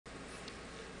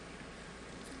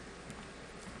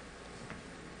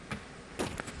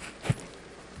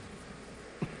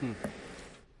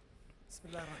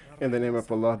In the name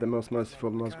of Allah, the most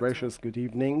merciful, most gracious, good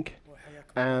evening,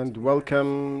 and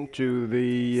welcome to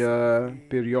the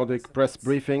periodic press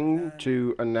briefing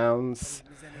to announce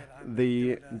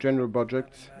the general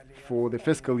budget for the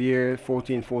fiscal year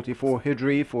 1444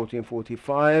 Hijri,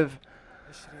 1445,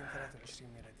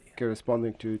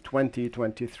 corresponding to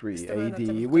 2023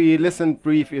 AD. We listened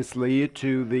previously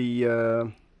to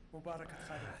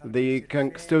the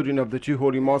custodian of the two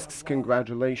holy mosques'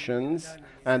 congratulations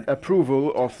and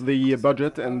approval of the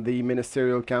budget and the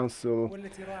ministerial council,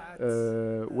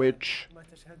 which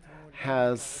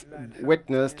has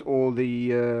witnessed all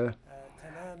the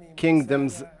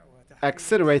kingdom's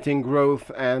accelerating growth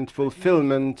and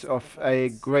fulfillment of a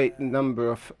great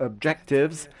number of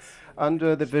objectives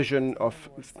under the vision of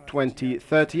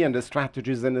 2030 and the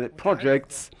strategies and the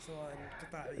projects,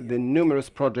 the numerous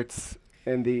projects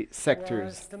in the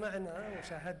sectors.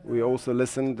 We also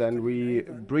listened and we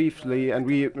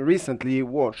recently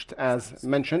watched, as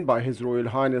mentioned by His Royal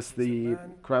Highness the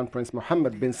Crown Prince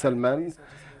Mohammed bin Salman,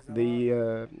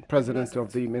 the President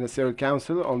of the Ministerial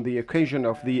Council, on the occasion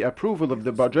of the approval of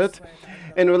the budget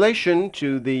in relation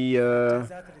to the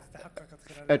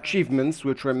achievements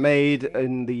which were made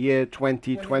in the year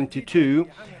 2022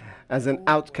 as an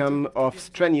outcome of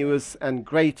strenuous and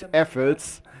great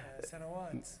efforts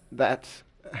that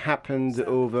happened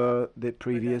over the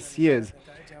previous years.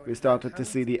 We started to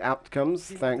see the outcomes,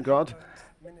 thank God,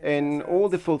 in all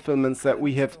the fulfillments that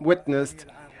we have witnessed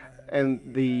in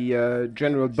the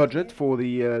general budget for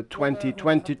the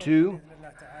 2022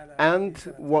 and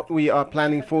what we are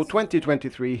planning for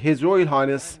 2023. His Royal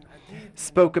Highness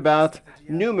spoke about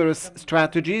numerous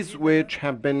strategies which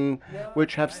have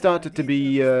started to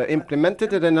be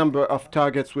implemented, and a number of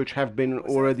targets which have been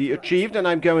already achieved. And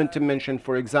I'm going to mention,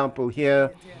 for example,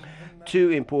 here two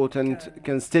important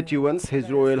constituents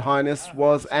His Royal Highness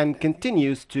was and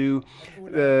continues to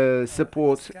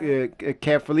support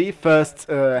carefully. First,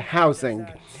 housing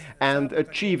and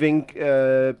achieving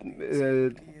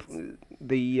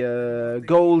the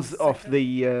goals of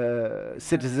the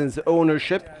citizens'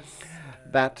 ownership.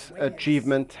 That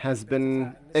achievement has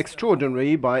been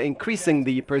extraordinary by increasing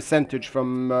the percentage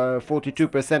from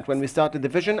 42% when we started the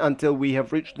vision until we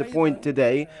have reached the point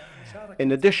today.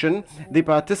 In addition, the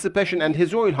participation, and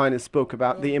His Royal Highness spoke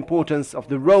about the importance of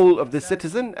the role of the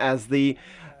citizen as the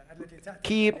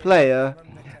key player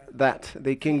that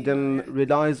the kingdom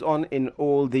relies on in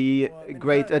all the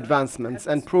great advancements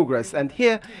and progress. And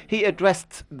here he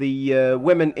addressed the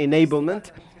women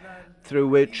enablement, through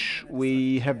which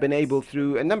we have been able,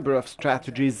 through a number of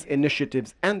strategies,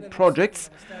 initiatives and projects,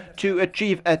 to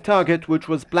achieve a target which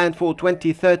was planned for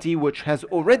 2030, which has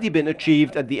already been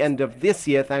achieved at the end of this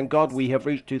year. Thank God we have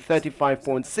reached to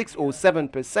 35.6 or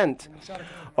 7%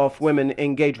 of women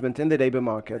engagement in the labor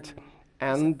market.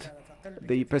 And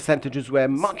the percentages were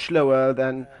much lower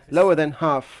than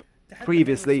half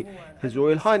previously. His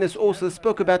Royal Highness also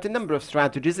spoke about a number of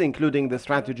strategies, including the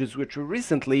strategies which were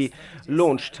recently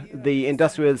launched, the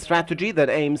industrial strategy that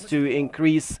aims to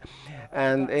increase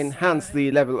and enhance the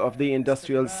level of the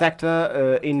industrial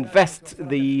sector, invest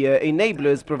the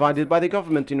enablers provided by the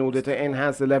government in order to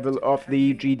enhance the level of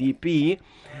the GDP,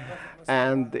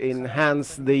 and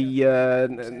enhance the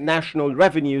national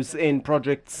revenues in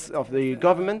projects of the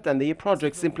government and the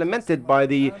projects implemented by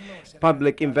the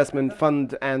Public Investment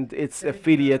Fund and its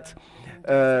affiliate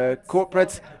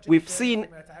corporates. We've seen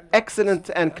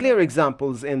excellent and clear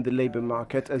examples in the labor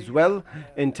market as well,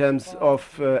 in terms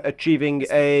of achieving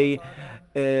a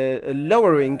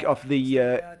lowering of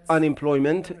the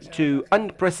unemployment to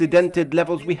unprecedented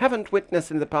levels we haven't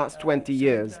witnessed in the past 20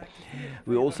 years.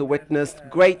 We also witnessed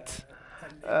great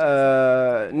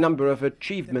number of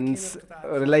achievements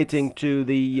relating to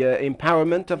the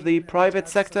empowerment of the private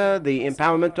sector, the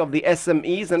empowerment of the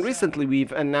SMEs, and recently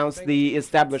we've announced the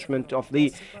establishment of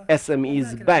the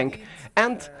SMEs Bank,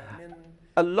 and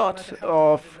a lot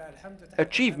of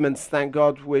achievements, thank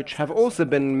God, which have also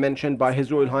been mentioned by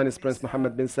His Royal Highness Prince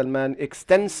Mohammed bin Salman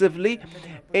extensively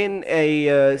in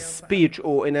a speech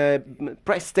or in a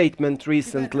press statement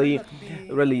recently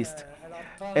released.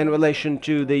 In relation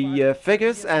to the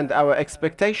figures and our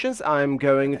expectations, I'm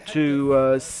going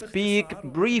to speak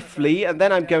briefly, and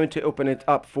then I'm going to open it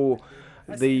up for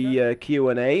the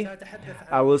Q&A.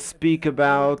 I will speak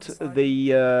about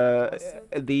the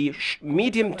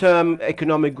medium-term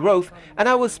economic growth, and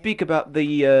I will speak about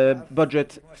the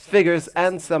budget figures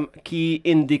and some key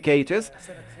indicators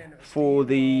for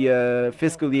the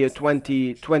fiscal year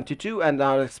 2022 and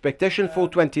our expectation for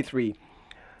 23.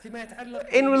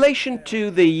 In relation to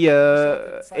the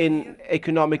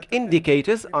economic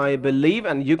indicators, I believe,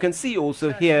 and you can see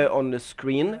also here on the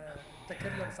screen,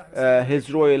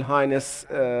 His Royal Highness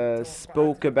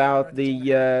spoke about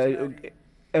the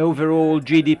overall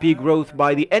GDP growth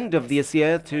by the end of this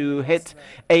year to hit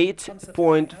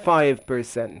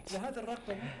 8.5%.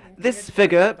 This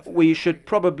figure, we should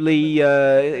probably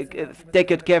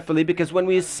take it carefully, because when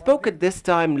we spoke at this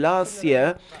time last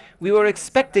year, we were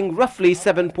expecting roughly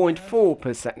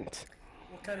 7.4%.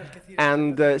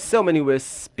 And so many were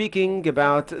speaking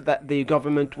about that the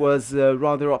government was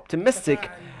rather optimistic.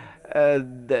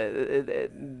 The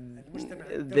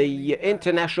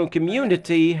international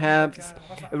community has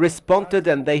responded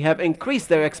and they have increased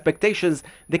their expectations.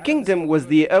 The kingdom was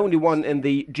the only one in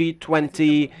the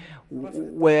G20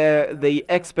 where the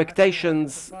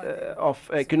expectations of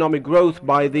economic growth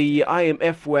by the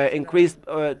IMF were increased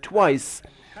twice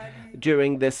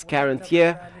during this current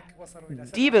year,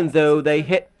 even though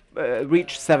they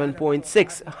reached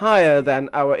 7.6, higher than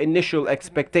our initial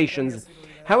expectations.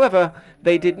 However,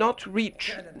 they did not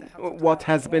reach what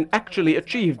has been actually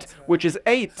achieved, which is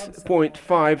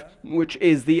 8.5, which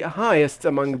is the highest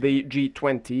among the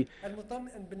G20.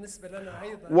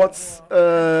 What's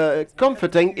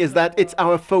comforting is that it's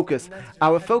our focus.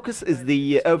 Our focus is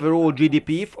the overall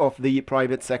GDP of the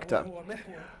private sector,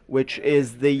 which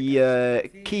is the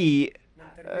key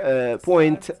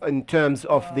point in terms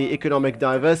of the economic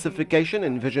diversification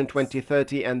in Vision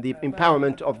 2030 and the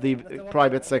empowerment of the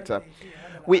private sector.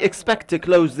 We expect to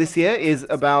close this year is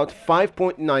about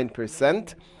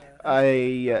 5.9%,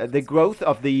 the growth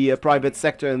of the private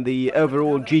sector and the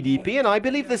overall GDP, and I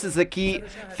believe this is a key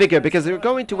figure because we're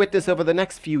going to witness over the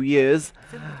next few years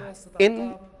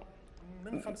in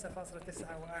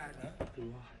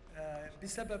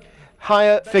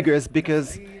higher figures,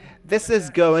 because this is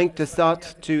going to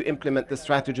start to implement the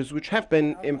strategies which have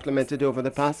been implemented over the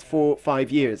past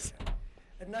 4-5 years.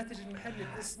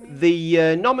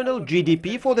 The nominal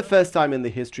GDP for the first time in the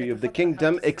history of the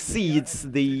kingdom exceeds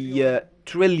the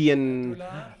trillion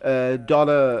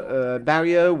dollar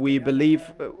barrier. We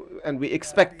believe and we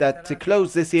expect that to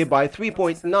close this year by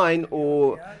 3.9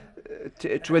 or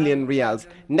trillion reals.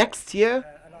 Next year,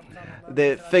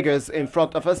 the figures in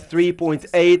front of us,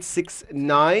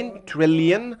 3.869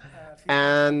 trillion,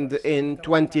 and in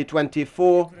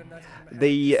 2024,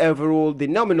 the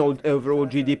nominal overall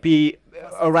GDP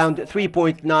around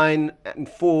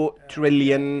 3.94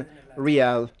 trillion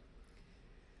real.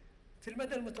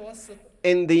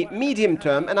 In the medium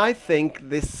term, and I think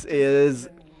this is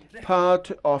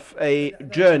part of a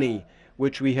journey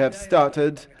which we have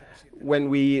started when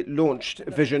we launched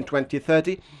Vision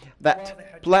 2030,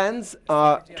 that plans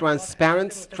are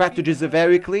transparent, strategies are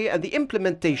very clear, and the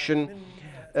implementation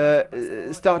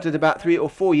started about 3 or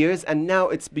 4 years, and now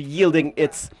it's yielding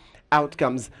its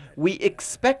outcomes. We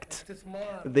expect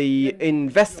the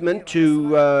investment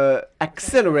to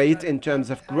accelerate in terms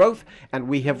of growth, and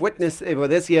we have witnessed over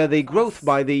this year the growth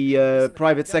by the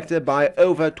private sector by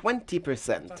over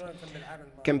 20%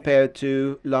 compared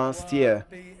to last year.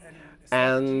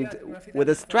 And with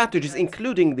the strategies,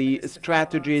 including the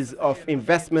strategies of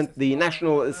investment, the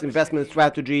National Investment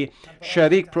Strategy,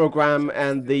 Sharik program,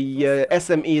 and the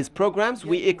SMEs programs,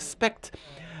 we expect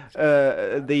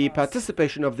the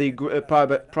participation of the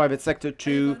private sector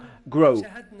to grow.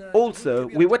 Also,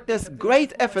 we witness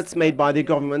great efforts made by the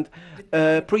government,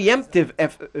 preemptive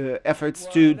efforts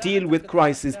to deal with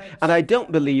crises. And I don't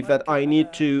believe that I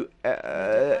need to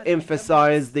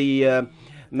emphasize the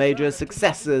major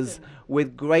successes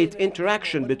with great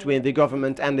interaction between the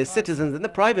government and the citizens in the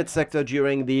private sector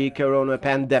during the corona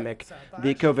pandemic,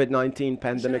 the COVID-19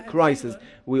 pandemic crisis.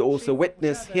 We also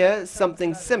witness here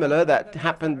something similar that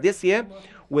happened this year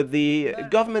with the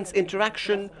government's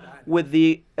interaction with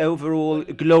the overall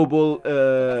global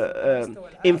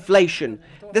inflation.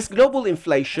 This global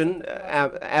inflation,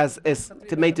 as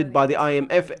estimated by the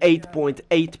IMF,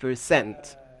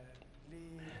 8.8%.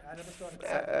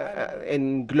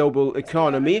 In global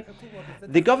economy,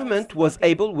 the government was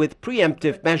able with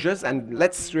preemptive measures, and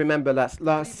let's remember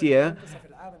last year,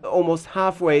 almost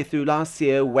halfway through last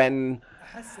year, when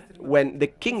the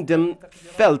kingdom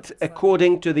felt,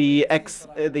 according to the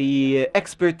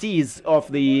expertise of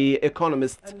the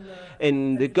economists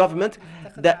in the government,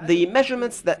 that the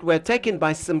measurements that were taken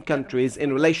by some countries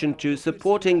in relation to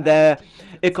supporting their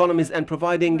economies and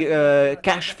providing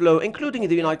cash flow, including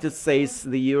the United States,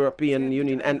 the European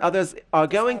Union, and others, are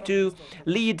going to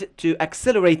lead to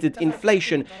accelerated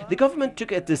inflation. The government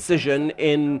took a decision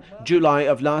in July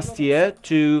of last year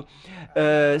to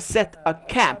set a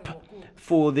cap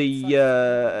for the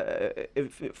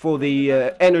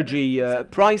energy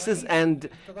prices, and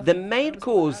the main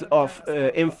cause of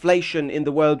inflation in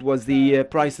the world was the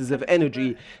prices of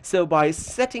energy. So by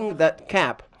setting that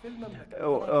cap,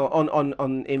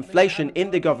 on inflation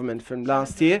in the government from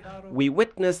last year, we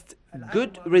witnessed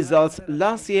good results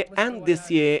last year and this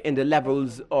year in the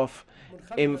levels of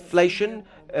inflation,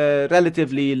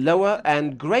 relatively lower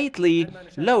and greatly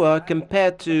lower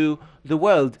compared to the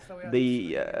world.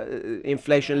 The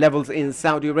inflation levels in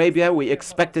Saudi Arabia, we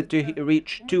expected to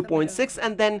reach 2.6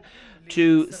 and then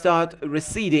to start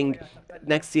receding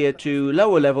next year to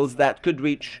lower levels that could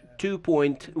reach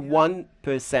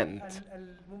 2.1%.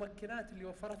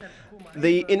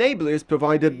 The enablers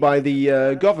provided by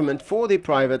the government for the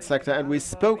private sector, and we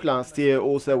spoke last year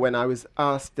also when I was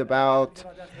asked about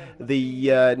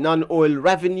the non-oil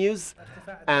revenues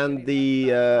and the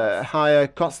higher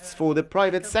costs for the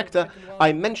private sector,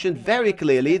 I mentioned very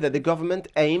clearly that the government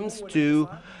aims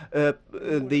at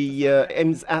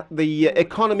the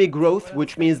economy growth,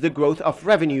 which means the growth of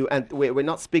revenue, and we're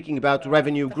not speaking about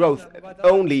revenue growth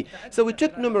only. So we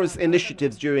took numerous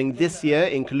initiatives during this year,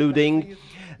 including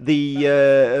the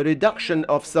reduction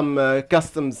of some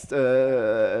customs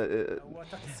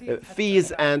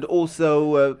fees, and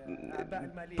also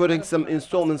putting some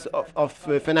installments of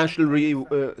financial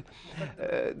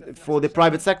for the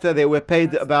private sector. They were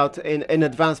paid about in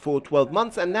advance for 12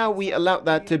 months, and now we allow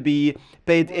that to be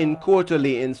paid in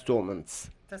quarterly installments.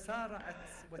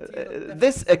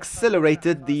 This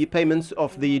accelerated the payments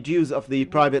of the dues of the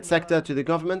private sector to the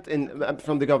government,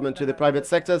 from the government to the private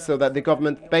sector, so that the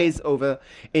government pays over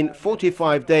in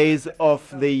 45 days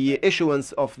of the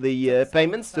issuance of the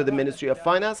payments to the Ministry of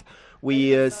Finance.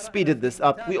 We speeded this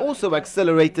up. We also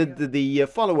accelerated the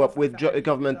follow-up with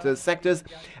government sectors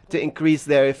to increase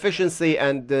their efficiency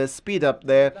and speed up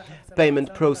their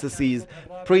payment processes.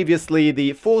 Previously,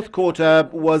 the fourth quarter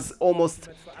was almost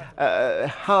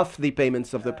half the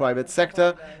payments of the private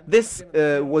sector. This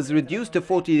was reduced to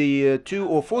 42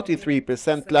 or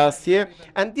 43% last year,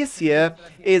 and this year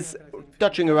is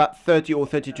touching around 30 or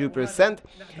 32%,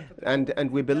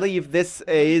 and we believe this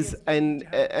is an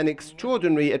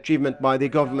extraordinary achievement by the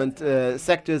government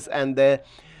sectors and their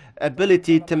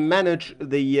ability to manage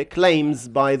the claims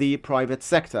by the private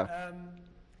sector.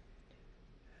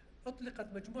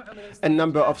 A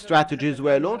number of strategies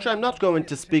were launched. I'm not going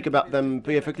to speak about them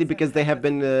perfectly because they have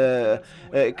been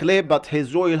clear, but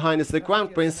His Royal Highness the Crown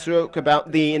Prince spoke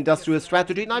about the industrial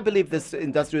strategy, and I believe this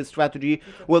industrial strategy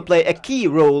will play a key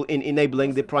role in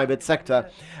enabling the private sector.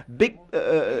 Big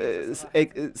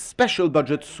special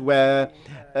budgets were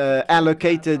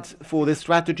allocated for the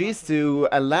strategies to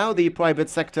allow the private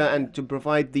sector and to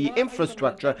provide the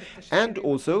infrastructure, and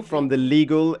also from the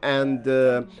legal and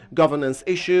governance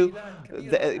issue.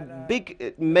 The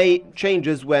big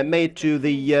changes were made to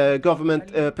the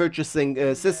government purchasing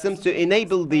systems to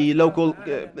enable the local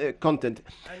content.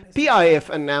 PIF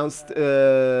announced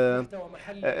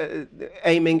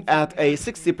aiming at a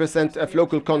 60% of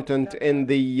local content in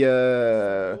the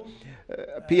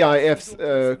PIF's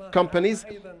companies.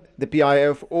 The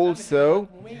PIF also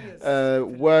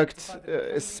worked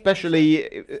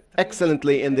especially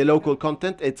excellently in the local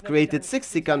content. It's created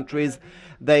 60 countries.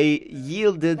 They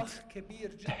yielded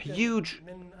huge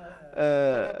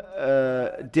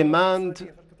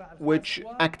demand, which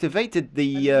activated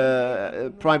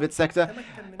the private sector,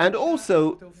 and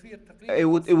also it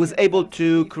was able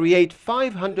to create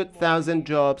 500,000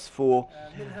 jobs for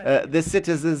the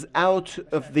citizens out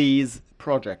of these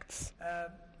projects.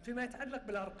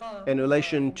 In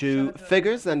relation to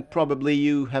figures, and probably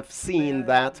you have seen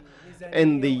that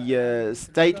in the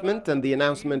statement and the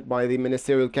announcement by the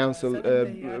Ministerial Council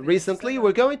recently,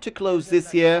 we're going to close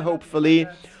this year, hopefully,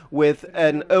 with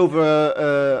an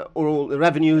overall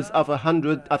revenues of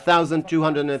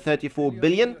 1,234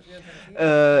 billion,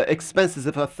 expenses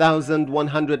of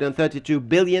 1,132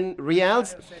 billion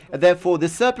riyals. Therefore, the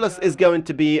surplus is going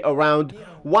to be around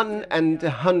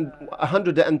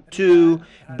 102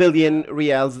 billion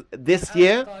riyals this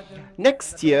year.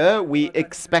 Next year, we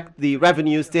expect the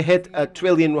revenues to hit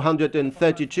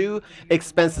 1,132,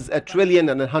 expenses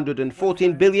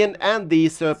 1,114 billion, and the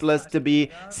surplus to be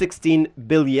 16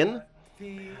 billion.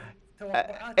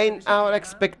 In our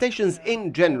expectations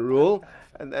in general,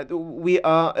 we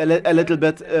are a little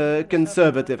bit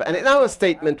conservative. And in our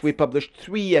statement, we published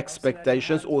three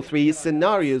expectations or three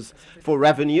scenarios for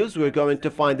revenues. We're going to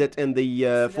find it in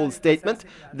the full statement.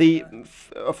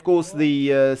 Of course,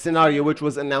 the scenario which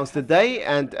was announced today,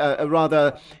 and a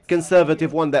rather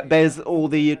conservative one that bears all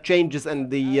the changes and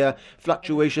the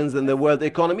fluctuations in the world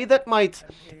economy that might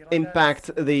impact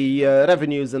the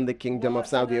revenues in the Kingdom of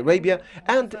Saudi Arabia,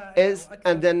 and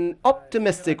an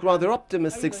optimistic, rather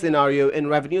optimistic scenario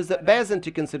in revenues that bears into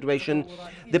consideration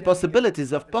the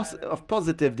possibilities of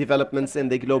positive developments in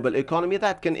the global economy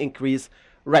that can increase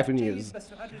revenues.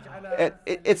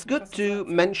 It's good to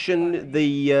mention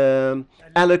the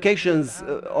allocations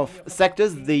of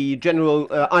sectors, the general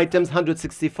items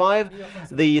 165,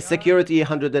 the security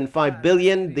 105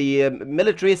 billion, the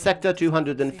military sector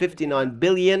 259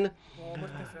 billion,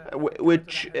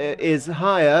 which is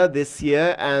higher this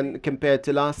year and compared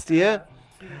to last year.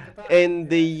 In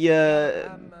the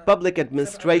public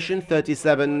administration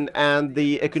 37 and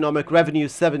the economic revenue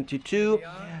 72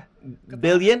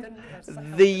 billion.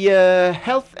 The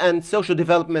health and social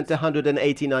development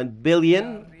 189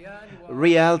 billion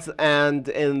reals, and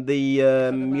in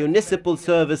the municipal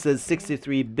services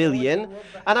 63 billion.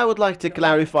 And I would like to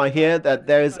clarify here that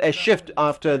there is a shift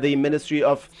after the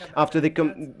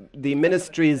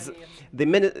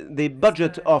the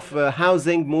budget of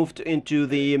housing moved into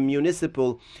the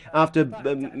municipal, after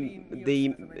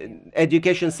the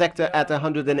education sector at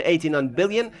 189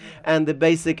 billion, and the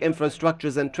basic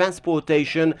infrastructures and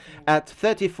transportation at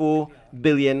 34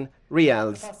 billion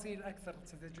reals.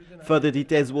 Further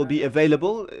details will be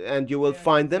available, and you will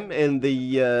find them in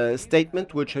the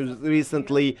statement which was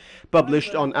recently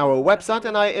published on our website.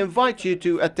 And I invite you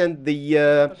to attend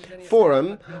the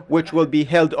forum, which will be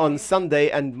held on Sunday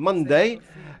and Monday.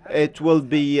 It will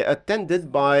be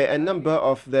attended by a number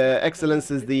of the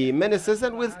excellencies, the ministers,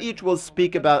 and with each will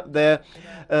speak about their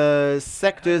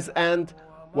sectors and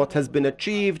what has been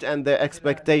achieved and their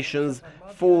expectations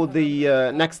for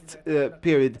the next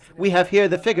period. We have here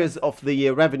the figures of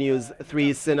the revenues,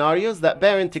 3 scenarios that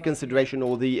bear into consideration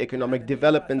all the economic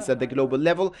developments at the global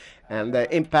level and their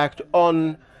impact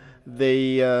on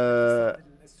the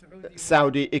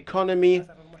Saudi economy,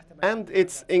 and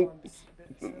it's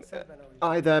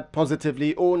either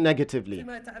positively or negatively.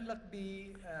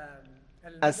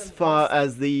 As far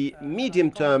as the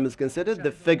medium term is considered,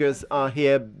 the figures are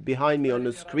here behind me on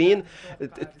the screen.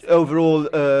 Overall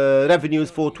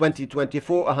revenues for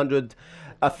 2024,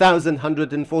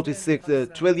 1,146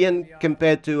 trillion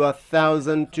compared to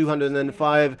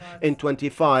 1,205 in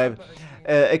 25.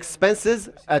 Expenses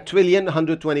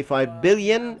 1,125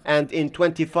 billion, and in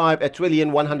 25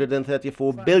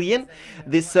 1,134 billion.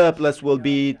 This surplus will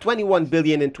be 21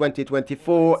 billion in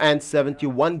 2024 and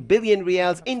 71 billion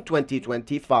reals in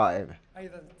 2025.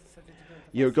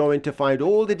 You're going to find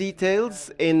all the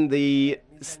details in the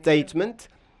statement.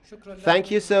 Thank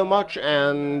you so much,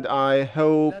 and I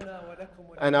hope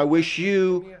and I wish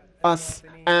you, us,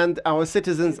 and our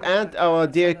citizens and our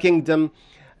dear kingdom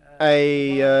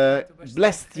a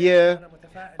blessed year.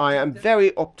 I am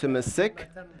very optimistic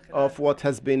of what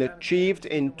has been achieved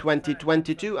in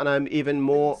 2022, and I'm even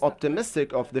more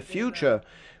optimistic of the future.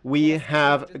 We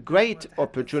have great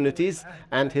opportunities,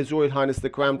 and His Royal Highness the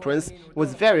Crown Prince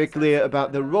was very clear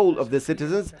about the role of the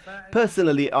citizens.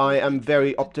 Personally, I am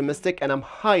very optimistic, and I'm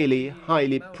highly,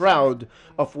 highly proud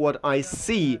of what I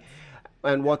see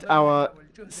and what our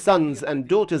sons and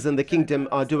daughters in the kingdom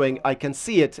are doing. I can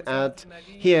see it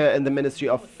here in the Ministry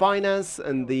of Finance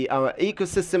and our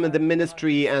ecosystem in the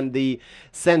ministry and the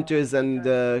centers and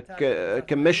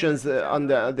commissions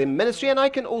under the ministry, and I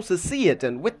can also see it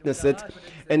and witness it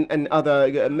in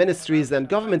other ministries and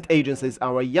government agencies.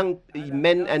 Our young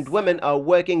men and women are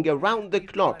working around the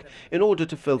clock in order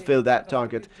to fulfill that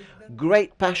target.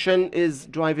 Great passion is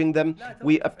driving them.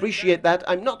 We appreciate that.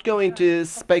 I'm not going to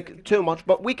speak too much,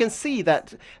 but we can see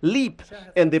that leap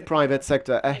in the private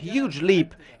sector, a huge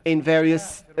leap in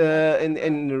various in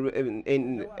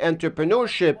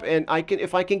entrepreneurship. And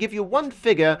if I can give you one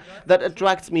figure that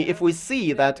attracts me, if we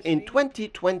see that in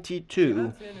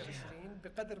 2022,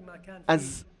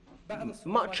 as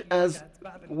much as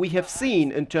we have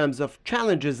seen in terms of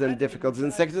challenges and difficulties in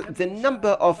the sector, the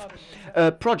number of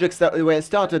projects that were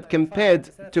started compared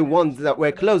to ones that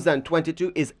were closed down in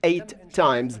 22 is 8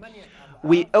 times.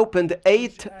 We opened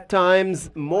 8 times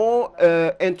more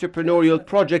entrepreneurial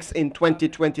projects in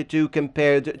 2022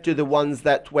 compared to the ones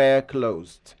that were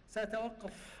closed.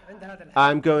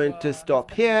 I'm going to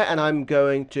stop here, and I'm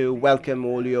going to welcome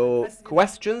all your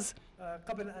questions.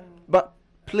 But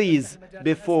please,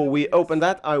 before we open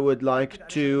that, I would like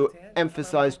to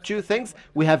emphasize 2 things.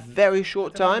 We have very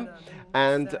short time,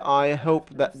 and I hope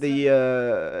that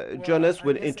the journalists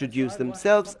will introduce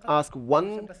themselves, ask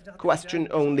 1 question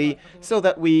only, so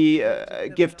that we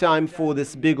give time for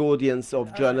this big audience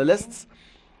of journalists.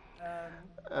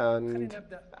 And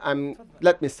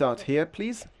let me start here,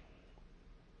 please.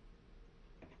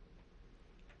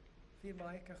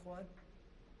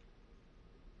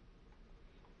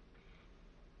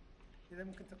 إذا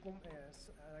ممكن تقوم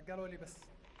قالوا لي بس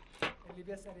اللي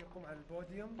بيسأل يقوم على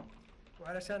البوديوم،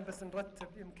 وعلشان بس نرتب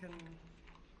يمكن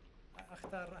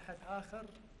أختار أحد آخر.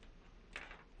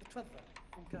 تفضل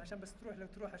يمكن عشان بس تروح، لو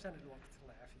تروح عشان الوقت.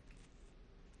 الله يعافيك.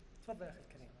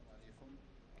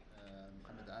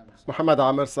 Mohammed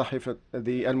Amr, صحيفة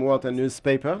the المواطن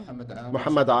newspaper.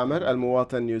 Mohammed Amr,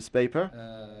 المواطن newspaper.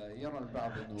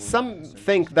 Some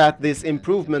think that this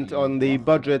improvement on the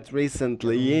budget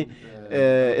recently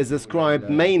is ascribed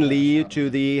mainly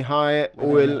to the high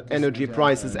oil energy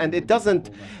prices, and it doesn't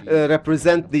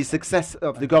represent the success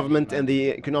of the government in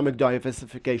the economic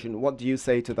diversification. What do you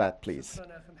say to that, please?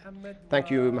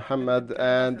 Thank you, Mohammed.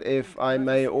 And if I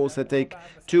may also take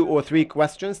 2 or 3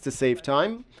 questions to save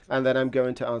time, and then I'm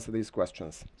going to answer these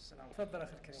questions.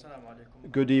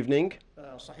 Good evening.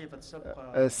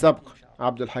 Sabq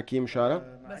Abdul Hakim Shara.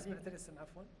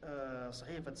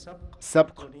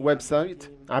 Sabq website,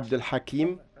 Abdul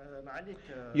Hakim.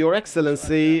 Your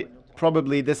Excellency,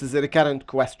 probably this is a recurrent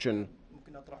question.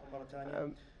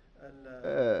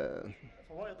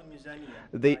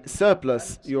 The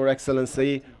surplus, Your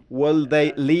Excellency, will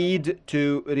they lead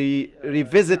to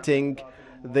revisiting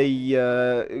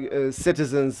the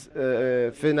citizens'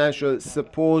 financial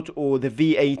support or the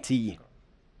VAT?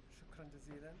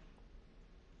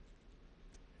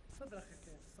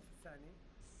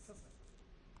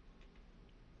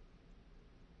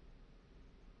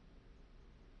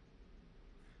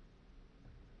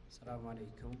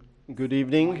 Good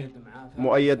evening.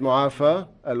 Muayyad Muafa,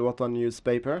 Al-Watan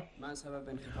newspaper.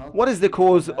 What is the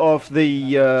cause of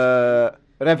the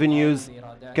revenues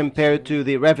compared to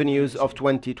the revenues of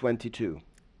 2022?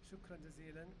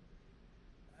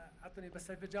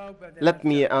 Let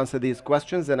me answer these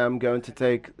questions, and I'm going to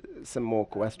take some more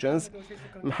questions.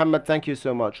 Muhammad, thank you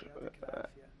so much.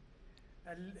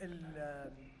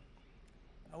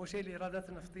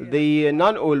 The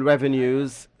non-oil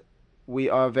revenues we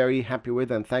are very happy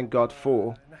with and thank God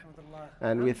for.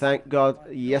 And we thank God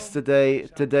yesterday,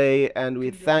 today, and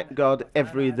we thank God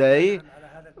every day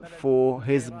for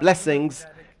His blessings,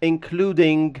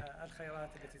 including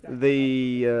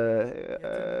the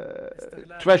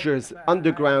treasures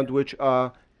underground, which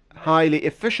are highly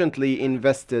efficiently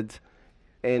invested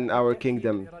in our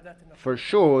kingdom. For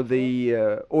sure,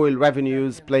 the oil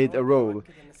revenues played a role.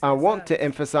 I want to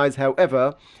emphasize,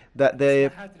 however, that the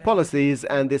policies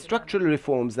and the structural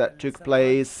reforms that took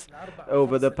place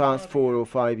over the past 4 or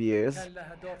 5 years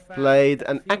played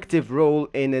an active role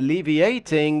in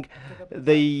alleviating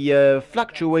the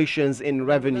fluctuations in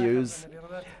revenues.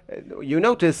 You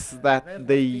notice that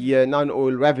the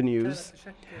non-oil revenues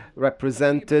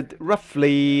represented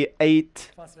roughly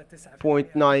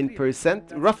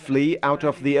 8.9%, roughly out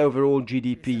of the overall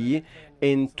GDP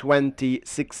in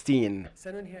 2016.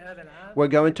 We're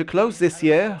going to close this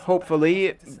year,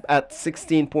 hopefully, at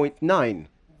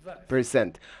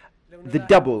 16.9%, the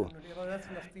double.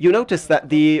 You notice that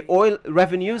the oil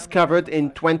revenues covered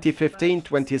in 2015,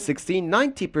 2016,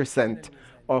 90%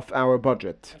 of our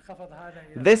budget.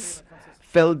 This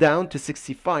fell down to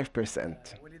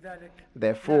 65%.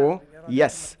 Therefore,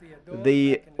 yes,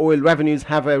 the oil revenues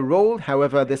have a role.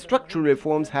 However, the structural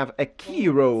reforms have a key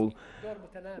role,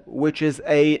 which is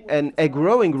a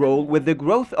growing role. With the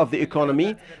growth of the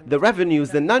economy, the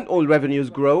revenues, the non-oil revenues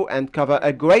grow and cover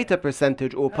a greater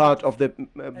percentage or part of the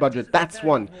budget. That's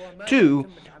one. 2,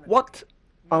 what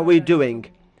are we doing?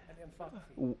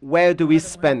 Where do we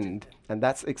spend? And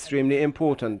that's extremely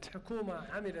important.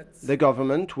 The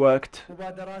government worked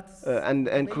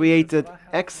and created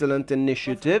excellent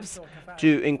initiatives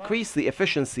to increase the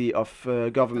efficiency of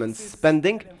government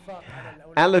spending,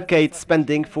 allocate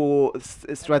spending for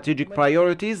strategic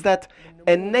priorities that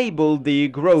enable the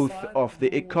growth of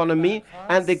the economy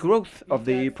and the growth of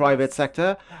the private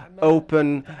sector,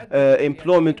 open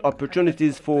employment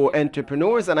opportunities for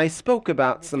entrepreneurs. And I spoke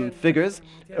about some figures.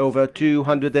 Over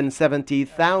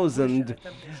 270,000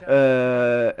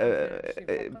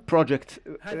 projects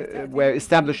were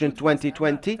established in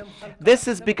 2020. This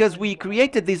is because we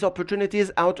created these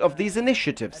opportunities out of these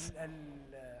initiatives.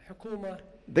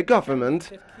 The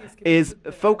government is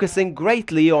focusing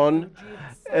greatly on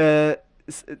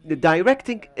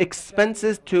directing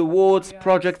expenses towards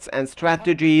projects and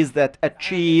strategies that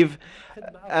achieve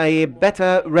a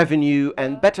better revenue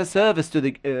and better service to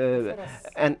the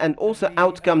and also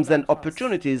outcomes and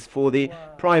opportunities for the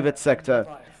private sector,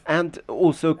 and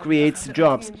also creates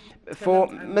jobs. For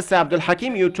Mr. Abdul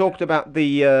Hakim, you talked about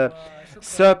the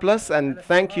surplus, and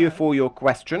thank you for your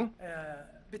question.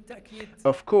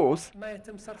 Of course,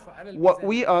 what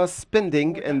we are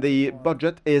spending in the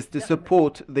budget is to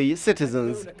support the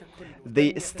citizens.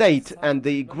 The state and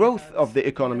the growth of the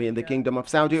economy in the Kingdom of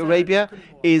Saudi Arabia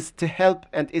is to help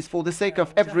and is for the sake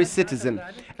of every citizen.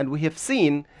 And we have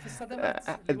seen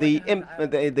the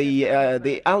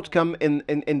outcome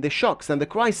in the shocks and the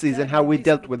crises and how we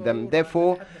dealt with them.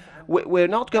 Therefore, we're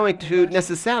not going to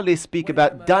necessarily speak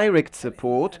about direct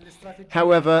support.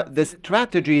 However, the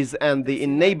strategies and the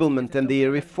enablement and the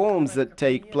reforms that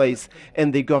take place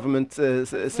in the government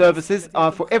services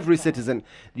are for every citizen.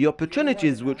 The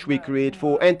opportunities which we create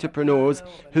for entrepreneurs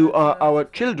who are our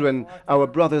children, our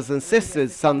brothers and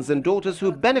sisters, sons and daughters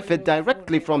who benefit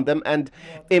directly from them and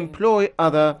employ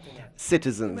other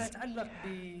citizens.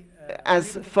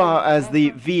 As far as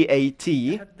the VAT,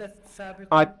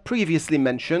 I previously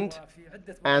mentioned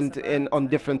and on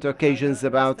different occasions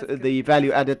about the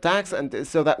value-added tax, and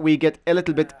so that we get a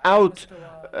little bit out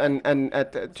and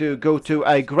to go to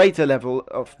a greater level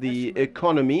of the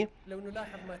economy.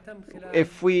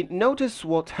 If we notice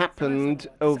what happened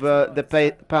over the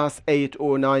past 8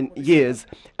 or 9 years,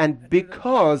 and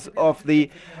because of the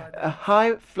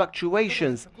high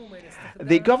fluctuations,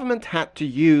 the government had to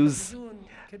use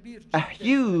a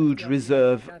huge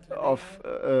reserve of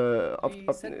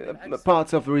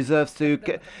parts of reserves to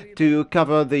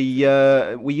cover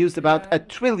the. We used about 1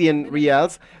 trillion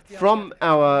riyals from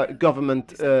our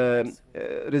government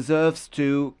reserves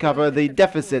to cover the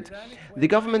deficit. The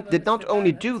government did not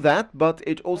only do that, but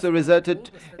it also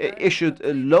issued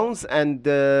loans and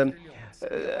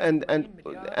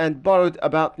borrowed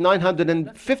about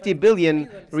 950 billion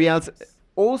riyals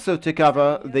also to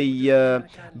cover the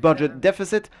budget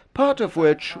deficit, part of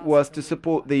which was to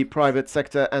support the private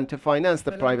sector and to finance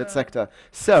the private sector.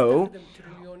 So,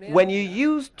 when you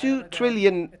use 2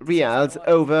 trillion riyals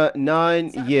over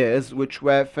 9 years, which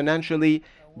were financially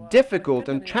difficult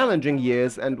and challenging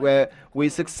years, and where we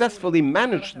successfully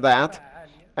managed that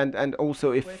and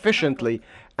also efficiently,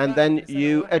 and then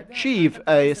you achieve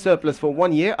a surplus for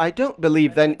 1 year, I don't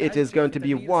believe then it is going to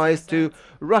be wise to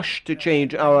rush to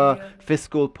change our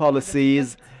fiscal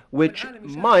policies, which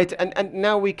might, and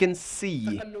now we can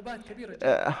see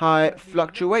high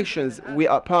fluctuations. We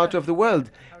are part of the world,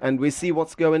 and we see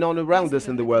what's going on around us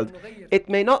in the world. It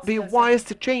may not be wise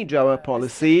to change our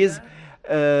policies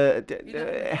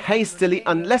hastily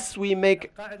unless we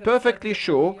make perfectly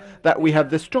sure that we have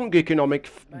the strong economic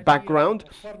background,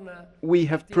 we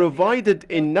have provided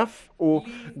enough or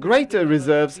greater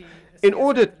reserves in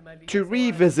order to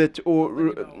revisit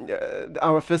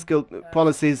our fiscal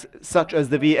policies such as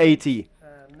the VAT.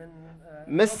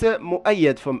 Mr.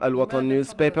 Muayyad from Al-Watan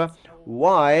newspaper,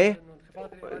 why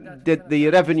did the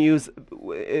revenues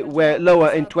were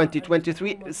lower in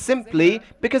 2023? Simply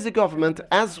because the government,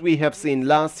 as we have seen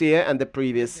last year and the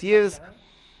previous years,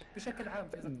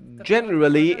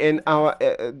 generally in our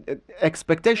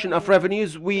expectation of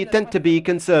revenues, we tend to be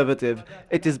conservative.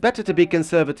 It is better to be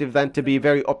conservative than to be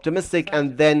very optimistic,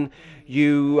 and then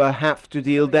you have to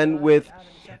deal then with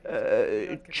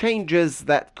changes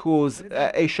that cause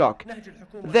a shock.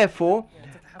 Therefore,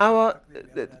 our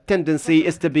tendency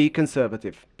is to be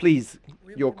conservative. Please,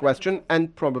 your question,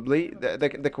 and probably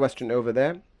the question over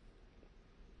there.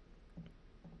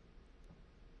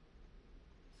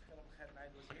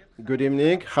 Good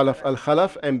evening, Khalaf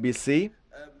Al-Khalaf, MBC.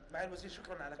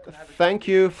 Thank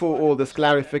you for all this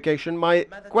clarification. My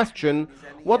question,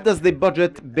 what does the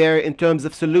budget bear in terms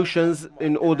of solutions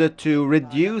in order to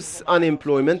reduce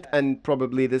unemployment? And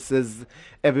probably this is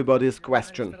everybody's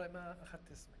question.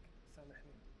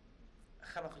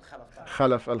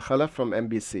 Khalaf Al-Khalaf from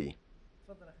MBC.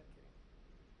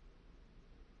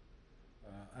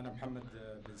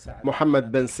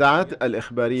 Mohammed bin Saad,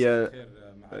 Al-Ikhbariya.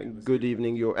 Good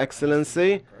evening, Your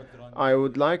Excellency. I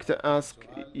would like to ask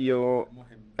Your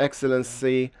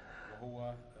Excellency,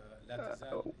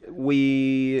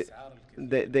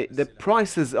 the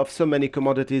prices of so many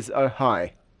commodities are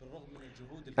high.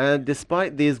 And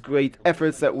despite these great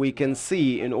efforts that we can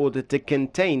see in order to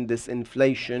contain this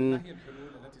inflation,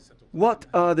 what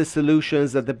are the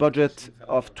solutions that the budget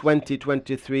of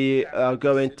 2023 are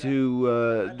going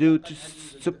to do to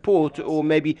support,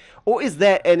 or is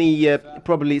there any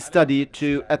probably study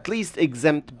to at least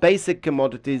exempt basic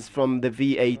commodities from the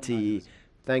VAT?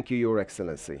 Thank you, Your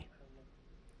Excellency.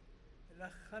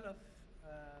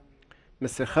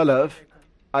 Mr. Khalaf,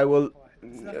 I will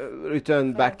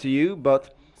return back to you,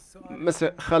 but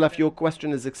Mr. Khalaf, your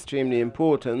question is extremely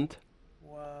important,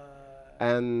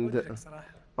 and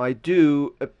I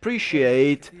do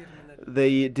appreciate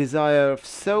the desire of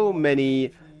so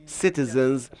many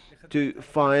citizens to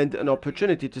find an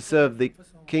opportunity to serve the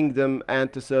kingdom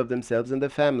and to serve themselves and their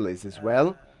families as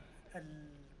well.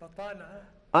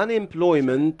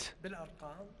 Unemployment,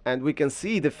 and we can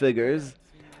see the figures,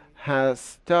 has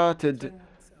started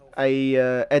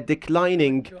a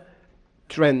declining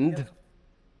trend.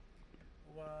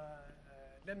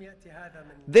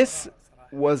 This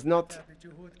was not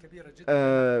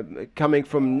coming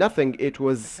from nothing. It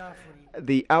was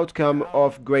the outcome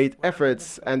of great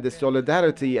efforts and the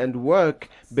solidarity and work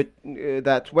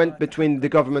that went between the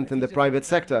government and the private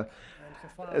sector.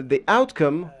 The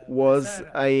outcome was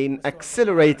an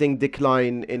accelerating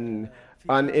decline in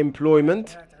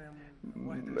unemployment.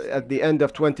 At the end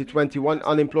of 2021,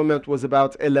 unemployment was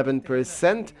about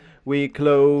 11%. We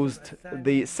closed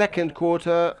the second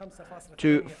quarter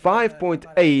to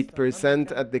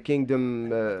 5.8% at the kingdom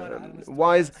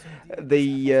wise.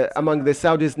 Among the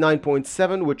Saudis,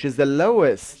 9.7, which is the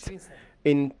lowest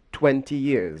in 20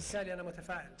 years.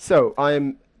 So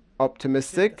I'm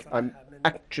optimistic. I'm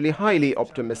actually highly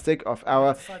optimistic of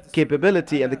our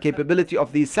capability and the capability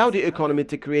of the Saudi economy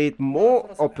to create more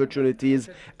opportunities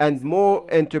and more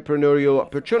entrepreneurial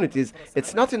opportunities.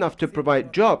 It's not enough to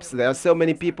provide jobs. There are so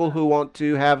many people who want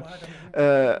to have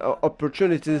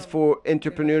opportunities for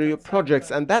entrepreneurial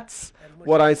projects, and that's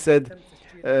what I said,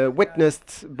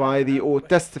 witnessed by or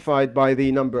testified by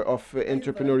the number of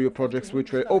entrepreneurial projects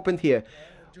which were opened here.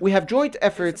 We have joint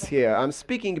efforts here. I'm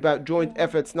speaking about joint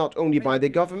efforts not only by the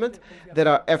government, there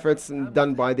are efforts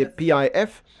done by the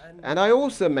PIF, and I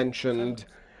also mentioned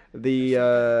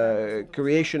the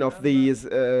creation of these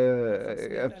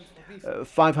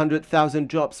 500,000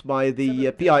 jobs by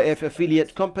the PIF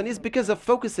affiliate companies because of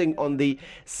focusing on the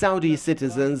Saudi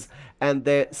citizens and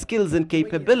their skills and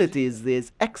capabilities,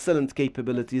 these excellent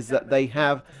capabilities that they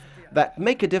have that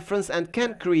make a difference and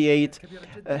can create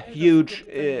huge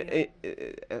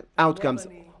outcomes.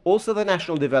 Also, the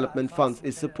National Development Fund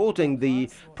is supporting the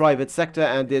private sector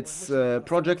and its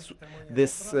projects.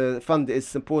 This fund is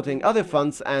supporting other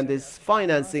funds and is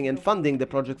financing and funding the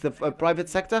projects of private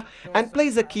sector and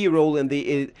plays a key role in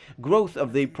the growth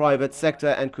of the private sector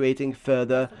and creating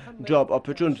further job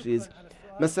opportunities.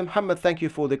 Mr. Mohammed, thank you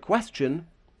for the question.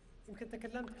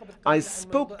 I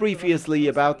spoke previously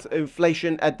about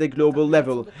inflation at the global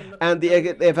level and the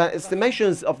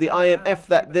estimations of the IMF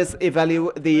that the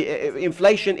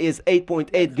inflation is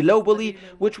 8.8 globally,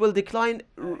 which will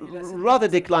rather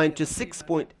decline to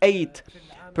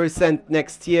 6.8%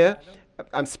 next year.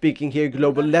 I'm speaking here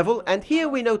global level, and here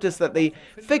we notice that the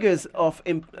figures of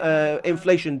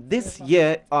inflation this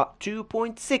year are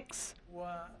 2.6.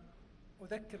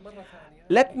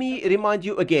 Let me remind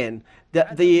you again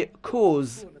that the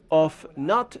cause of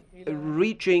not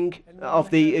reaching of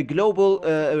the global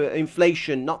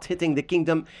inflation not hitting the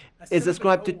kingdom is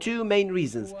ascribed to two main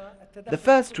reasons. The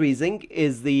first reason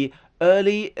is the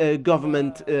early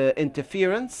government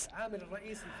interference,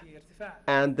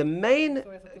 and the main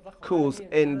cause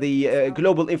in the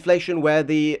global inflation were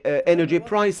the energy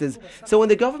prices. So when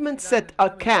the government set a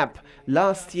cap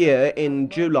last year, in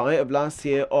July of last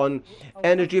year, on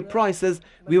energy prices,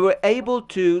 we were able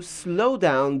to slow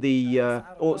down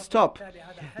or stop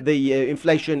the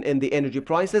inflation in the energy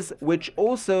prices, which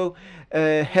also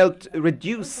helped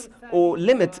reduce or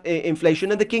limit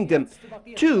inflation in the kingdom.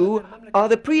 Two are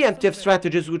the preemptive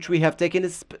strategies which we have taken,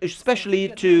 especially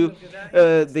to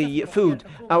the food.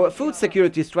 Our food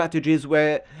security strategies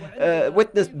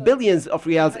witnessed billions of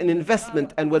riyals in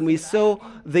investment, and when we saw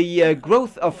the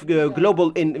growth of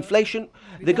global inflation,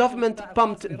 the government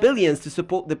pumped billions to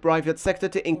support the private sector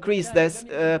to increase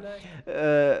their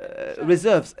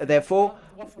reserves. Therefore,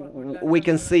 we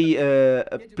can see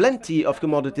plenty of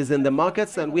commodities in the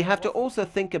markets, and we have to also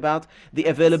think about the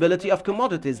availability of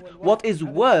commodities. What is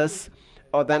worse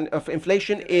than of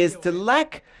inflation is to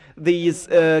lack these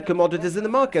commodities in the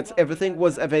markets. Everything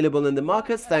was available in the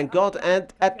markets, thank God,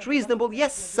 and at reasonable,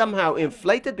 yes, somehow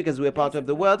inflated because we're part of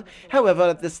the world.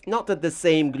 However, not at the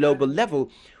same global level,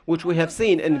 which we have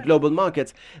seen in global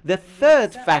markets. The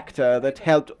third factor that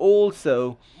helped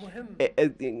also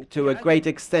to a great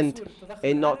extent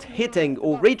in not hitting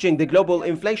or reaching the global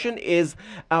inflation is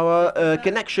our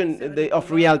connection of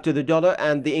riyal to the dollar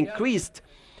and the increased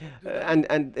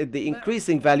and the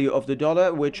increasing value of the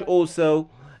dollar, which also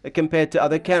compared to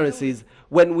other currencies.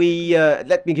 When we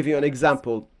let me give you an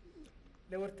example.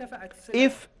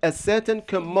 If a certain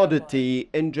commodity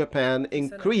in Japan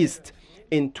increased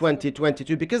in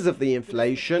 2022 because of the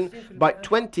inflation by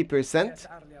 20%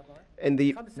 in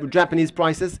the Japanese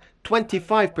prices,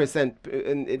 25%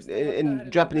 in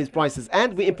Japanese prices,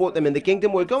 and we import them in the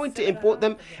kingdom, we're going to import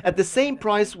them at the same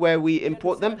price where we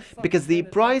import them because the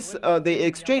price, the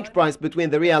exchange price between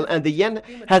the riyal and the yen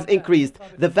has increased.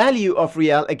 The value of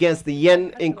riyal against the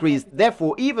yen increased.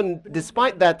 Therefore, even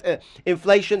despite that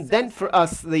inflation, then for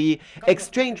us the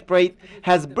exchange rate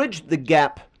has bridged the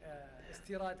gap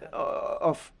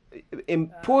of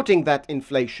importing that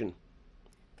inflation.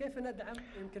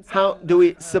 How do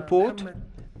we support?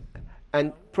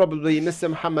 And probably Mr.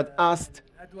 Mohammed asked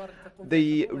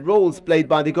the roles played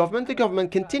by the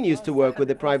government continues to work with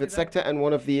the private sector, and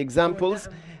one of the examples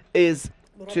is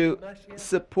to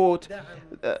support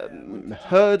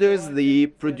herders, the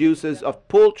producers of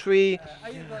poultry,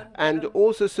 and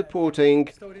also supporting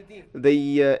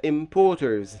the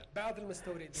importers.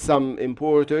 Some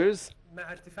importers,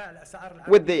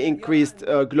 with the increased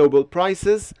global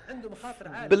prices,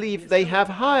 believe they have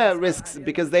higher risks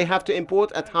because they have to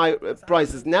import at high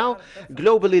prices. Now,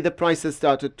 globally, the prices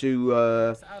started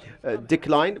to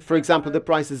decline. For example, the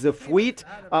prices of wheat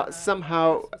are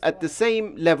somehow at the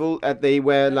same level as they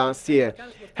were last year.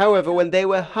 However, when they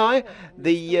were high,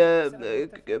 the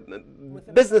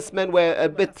businessmen were a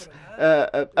bit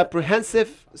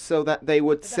apprehensive so that they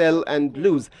would sell and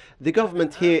lose. The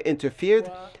government here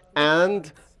interfered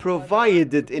and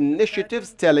provided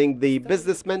initiatives telling the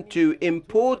businessmen to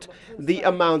import the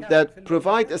amount that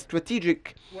provide a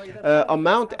strategic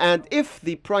amount, and if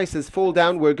the prices fall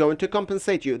down, we're going to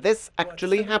compensate you. This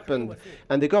actually happened,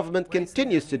 and the government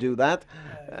continues to do that,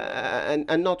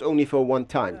 and not only for one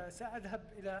time.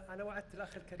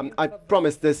 I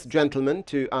promised this gentleman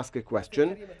to ask a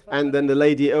question, and then the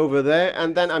lady over there,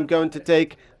 and then I'm going to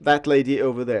take that lady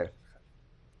over there.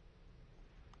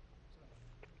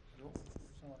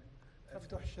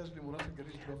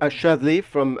 Shadli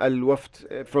from Al-Waft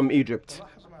from Egypt.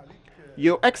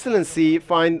 Your Excellency,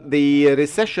 find the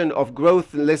recession of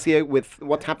growth this year with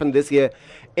what happened this year.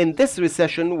 In this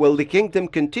recession, will the kingdom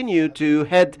continue to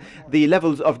head the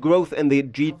levels of growth in the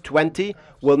G20?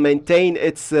 Will maintain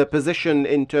its position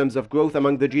in terms of growth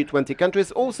among the G20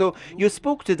 countries? Also, you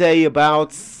spoke today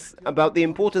about the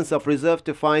importance of reserve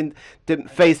to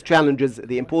face challenges,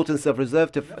 the importance of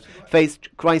reserve to face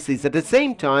crises. At the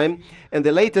same time, in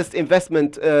the latest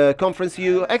investment conference,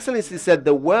 Your Excellency said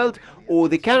the world or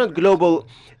the current global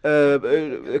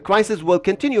crisis will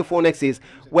continue for next year.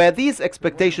 Where these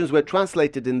expectations were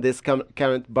translated in this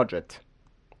current budget?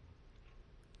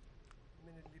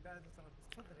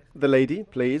 The lady,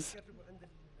 please.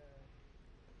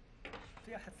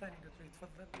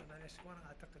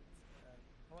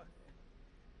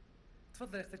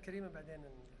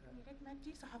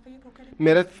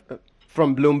 Miret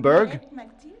from Bloomberg.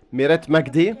 Miret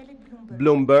Magdi,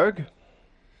 Bloomberg.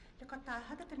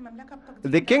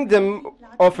 The kingdom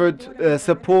offered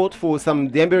support for some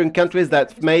neighboring countries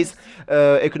that face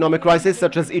economic crisis,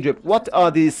 such as Egypt. What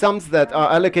are the sums that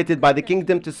are allocated by the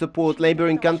kingdom to support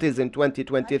neighboring countries in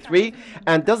 2023?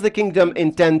 And does the kingdom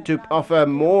intend to offer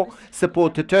more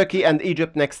support to Turkey and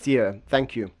Egypt next year?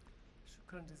 Thank you.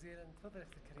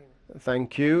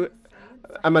 Thank you.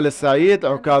 Amal Said,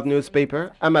 Urqad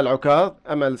newspaper. Amal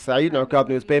Said, Urqad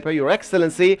newspaper. Your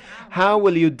Excellency, how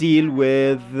will you deal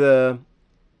with the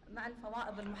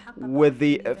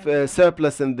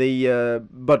surplus in the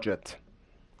budget?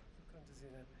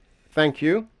 Thank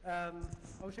you.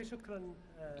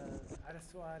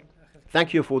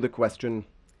 Thank you for the question.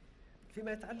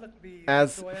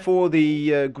 As for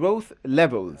the growth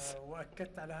levels,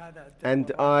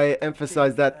 and I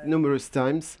emphasize that numerous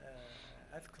times,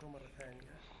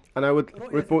 and I would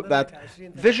report that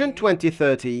Vision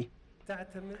 2030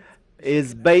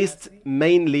 is based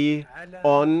mainly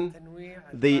on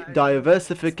the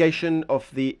diversification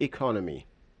of the economy.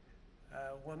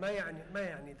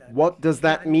 What does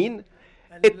that mean?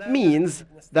 It means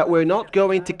that we're not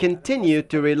going to continue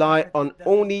to rely on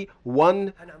only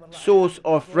one source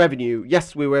of revenue.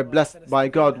 Yes, we were blessed by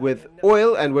God with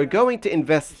oil, and we're going to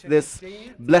invest this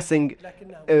blessing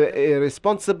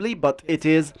responsibly, but it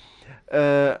is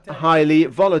highly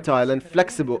volatile and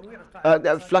flexible,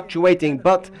 fluctuating.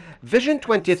 But Vision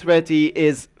 2030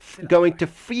 is going to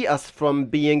free us from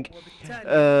being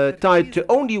tied to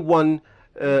only one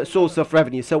source of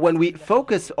revenue. So when we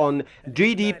focus on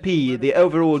GDP, the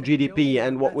overall GDP,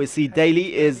 and what we see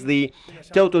daily is the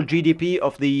total GDP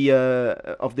of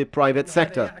the private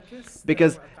sector,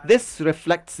 because this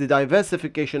reflects the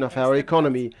diversification of our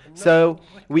economy. So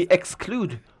we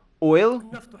exclude oil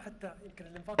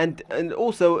and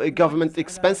also government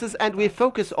expenses, and we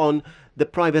focus on the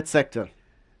private sector.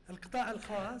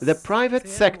 The private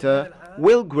sector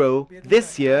will grow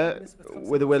this year,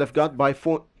 with the will of God, by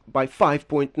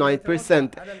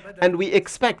 5.9%, and we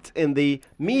expect in the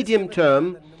medium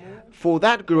term for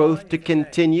that growth to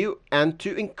continue and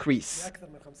to increase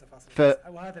for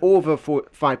over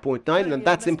 5.9, and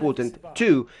that's important.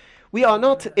 Two, we are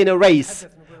not in a race.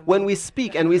 When we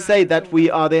speak and we say that we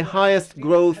are the highest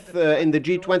growth in the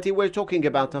G20, we're talking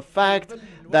about a fact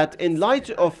that in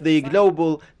light of the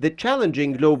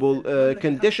challenging global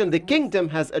condition, the kingdom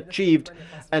has achieved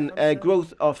a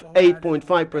growth of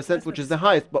 8.5%, which is the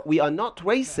highest, but we are not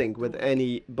racing with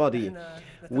anybody.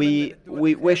 We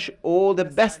wish all the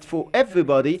best for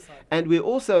everybody, and we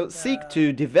also seek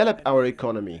to develop our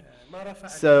economy.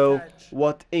 So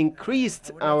what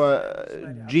increased our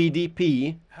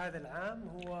GDP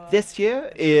this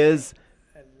year is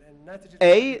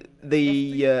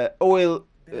the oil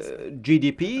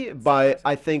GDP by,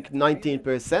 I think,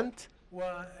 19%,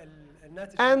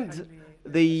 and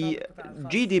the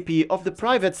GDP of the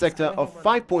private sector of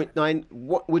 5.9,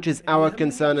 which is our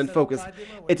concern and focus.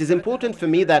 It is important for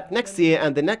me that next year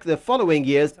and the following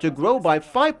years to grow by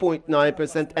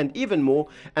 5.9% and even more,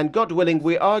 and God willing,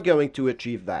 we are going to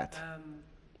achieve that.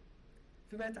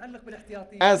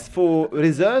 As for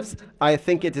reserves, I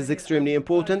think it is extremely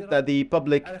important that the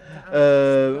public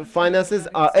finances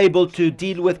are able to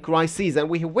deal with crises. And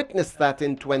we have witnessed that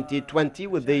in 2020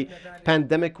 with the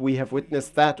pandemic. We have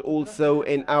witnessed that also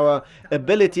in our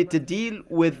ability to deal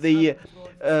with the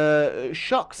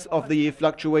shocks of the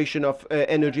fluctuation of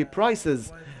energy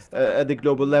prices at the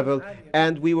global level,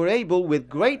 and we were able with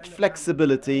great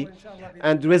flexibility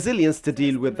and resilience to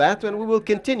deal with that, and we will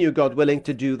continue, God willing,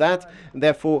 to do that.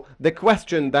 Therefore, the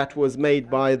question that was made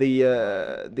by the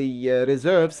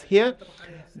reserves here,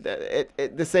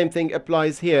 the same thing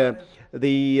applies here.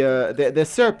 The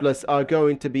surplus are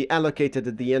going to be allocated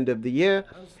at the end of the year.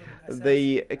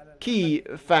 The key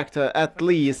factor, at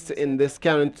least in this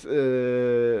current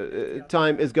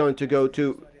time, is going to go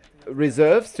to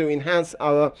reserves, to enhance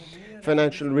our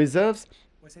financial reserves,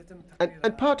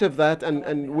 and part of that,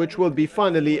 and which will be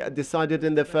finally decided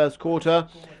in the first quarter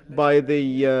by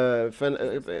the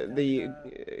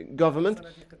government.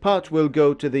 Part will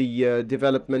go to the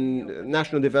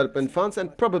national development funds,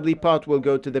 and probably part will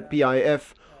go to the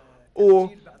PIF,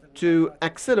 or to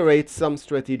accelerate some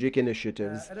strategic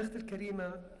initiatives.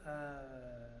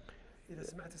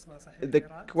 The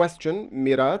question,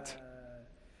 Mirat,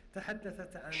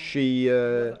 she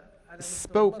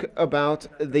spoke about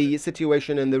the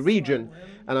situation in the region,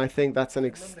 and I think that's an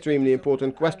extremely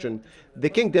important question. The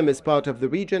kingdom is part of the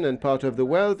region and part of the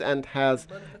world, and has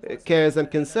cares and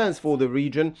concerns for the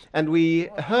region, and we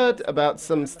heard about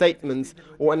some statements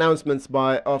or announcements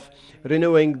of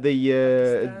renewing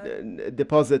the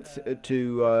deposit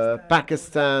to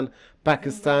Pakistan.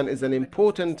 Pakistan is an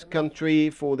important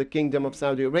country for the Kingdom of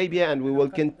Saudi Arabia, and we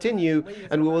will continue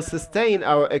and we will sustain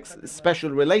our special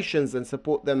relations and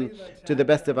support them to the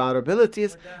best of our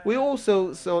abilities. We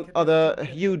also saw other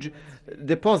huge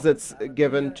deposits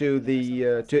given to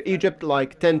Egypt,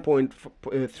 like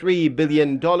 $10.3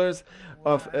 billion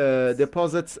of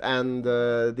deposits, and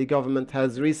the government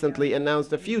has recently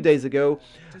announced a few days ago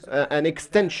an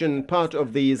extension part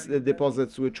of these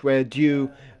deposits, which were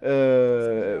due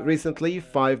recently,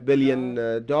 $5 billion.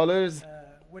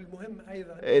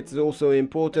 It's also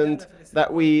important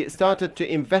that we started to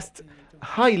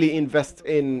highly invest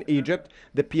in Egypt.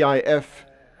 The PIF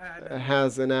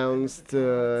has announced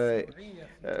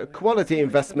quality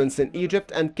investments in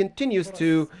Egypt and continues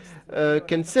to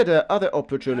consider other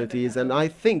opportunities, and I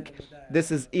think this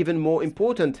is even more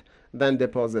important than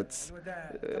deposits.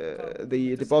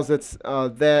 The deposits are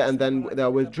there and then they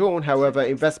are withdrawn. However,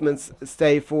 investments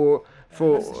stay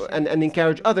and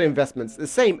encourage other investments. The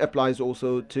same applies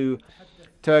also to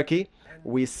Turkey.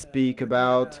 We speak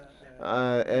about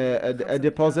a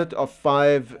deposit of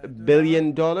 $5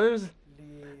 billion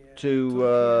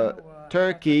to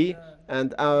Turkey,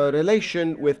 and our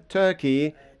relation with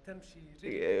Turkey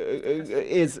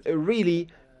is really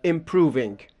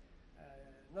improving.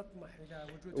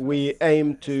 We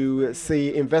aim to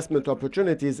see investment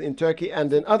opportunities in Turkey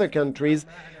and in other countries,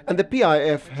 and the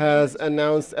PIF has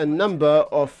announced a number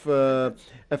of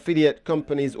affiliate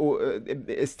companies or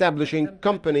establishing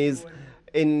companies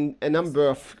in a number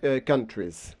of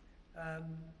countries.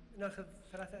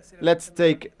 Let's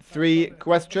take three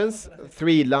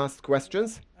last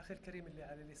questions.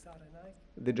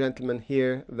 The gentleman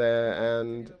here, there,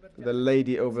 and the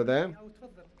lady over there.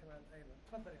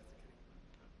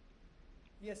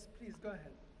 Yes, please go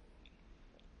ahead.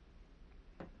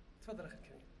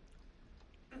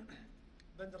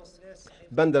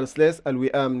 Bandar Sles,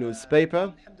 Al-Wi'am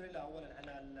newspaper.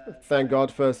 Thank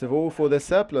God, first of all, for the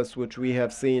surplus which we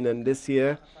have seen in this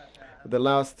year. The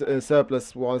last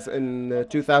surplus was in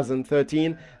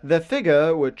 2013. The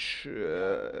figure, which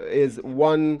is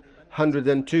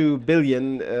 102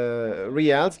 billion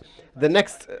riyals, the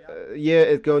next year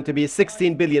is going to be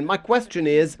 16 billion. My question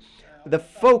is, the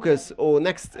focus or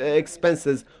next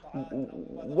expenses,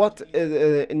 what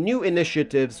new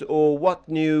initiatives or what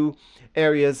new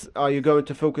areas are you going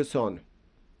to focus on?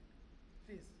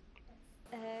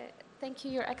 Thank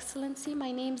you, Your Excellency.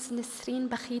 My name is Nisreen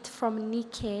Bakhit from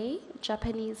Nikkei,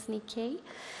 Japanese Nikkei.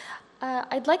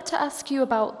 I'd like to ask you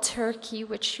about Turkey,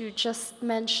 which you just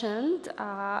mentioned.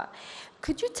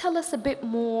 Could you tell us a bit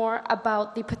more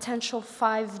about the potential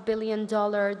 $5 billion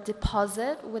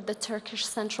deposit with the Turkish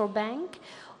Central Bank?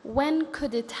 When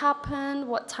could it happen?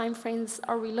 What timeframes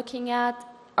are we looking at?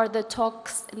 Are the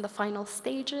talks in the final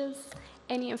stages?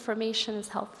 Any information is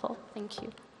helpful. Thank you.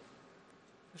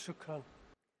 شكرا.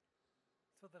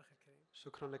 تفضل أخي الكريم.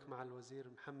 شكرا لك مع الوزير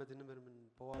محمد النمر من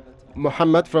بوابة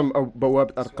Mohammed from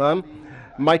Bawab Arqam.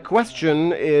 My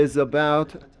question is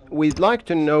about, we'd like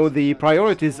to know the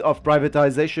priorities of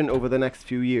privatization over the next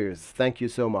few years. Thank you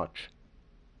so much.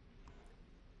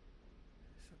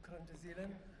 شكرا جزيلا.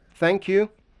 Thank you.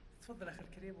 تفضل أخي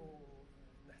الكريم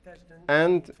ونحتاج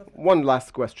And تفضل. one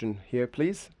last question here,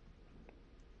 please.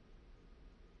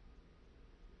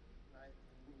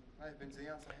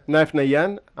 Naif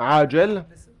Nayan, Ajel.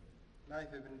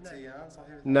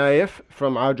 Naif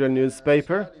from Ajel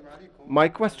newspaper. My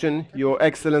question, Your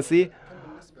Excellency,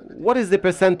 what is the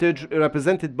percentage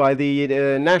represented by the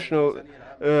national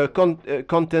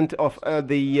content of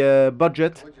the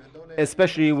budget,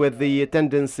 especially with the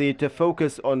tendency to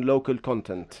focus on local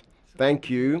content? Thank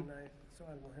you.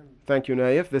 سؤال مهم. Thank you,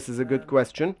 Naif. This is a good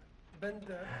question.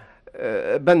 بندر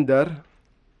Bandar,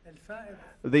 الفائض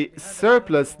the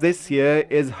surplus this year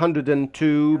is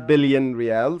 102 billion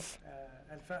riyals.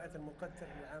 الفائض المقدر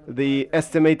للعام The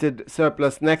estimated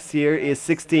surplus next year is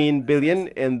 16 billion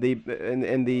in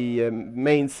the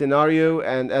main scenario,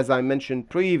 and as I mentioned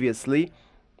previously,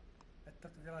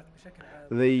 التقديرات بشكل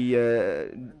عام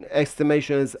the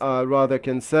estimations are rather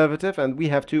conservative, and we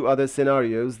have two other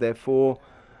scenarios. Therefore,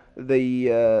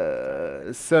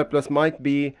 the surplus might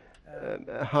be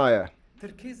higher.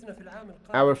 تركيزنا في العام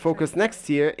القادم Our focus next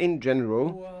year, in general,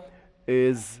 هو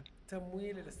is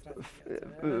تمويل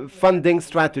الاستراتيجيات. funding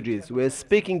strategies. We're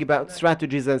speaking about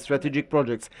strategies and strategic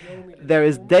projects. There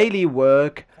is daily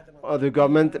work of the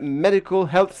government, medical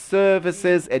health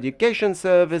services, education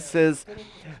services,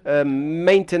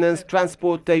 maintenance,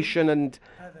 transportation, and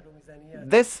هذا له ميزانيات.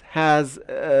 this has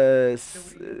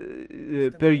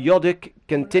periodic,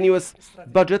 continuous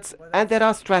budgets, and there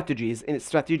are strategies and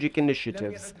strategic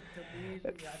initiatives.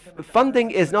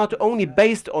 Funding is not only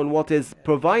based on what is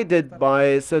provided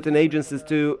by certain agencies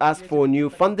to ask for new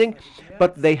funding,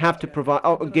 but they have to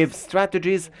give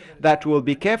strategies that will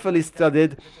be carefully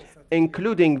studied,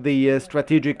 including the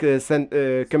strategic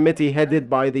committee headed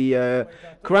by the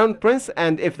Crown Prince,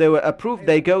 and if they were approved,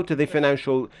 they go to the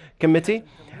financial committee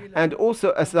and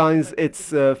also assigns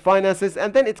its finances,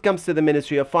 and then it comes to the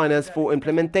Ministry of Finance for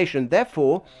implementation.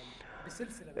 Therefore,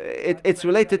 it's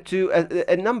related to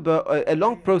a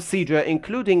long procedure,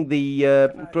 including the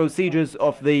procedures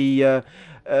of the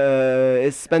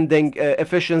Spending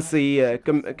Efficiency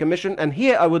Commission. And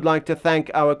here I would like to thank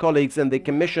our colleagues in the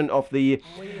Commission of the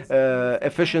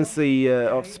Efficiency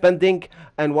of Spending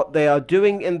and what they are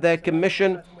doing in their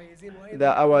commission.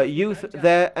 Our youth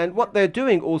there, and what they're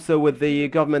doing also with the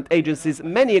government agencies.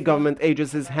 Many government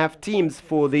agencies have teams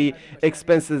for the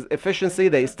expenses efficiency.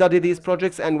 They study these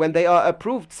projects, and when they are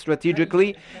approved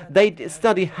strategically, they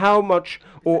study how much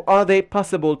or are they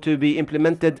possible to be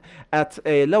implemented at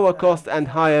a lower cost and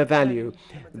higher value.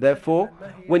 Therefore,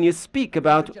 when you speak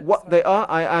about what they are,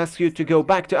 I ask you to go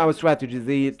back to our strategies,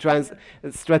 the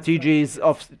strategies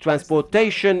of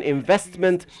transportation,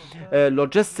 investment,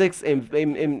 logistics,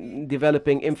 in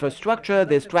developing infrastructure,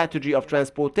 the strategy of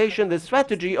transportation, the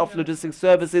strategy of logistics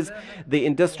services, the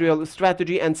industrial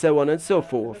strategy, and so on and so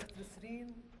forth.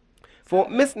 For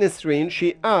Ms. Nisreen,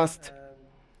 she asked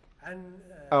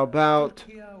about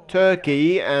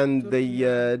Turkey and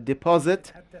the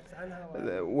deposit,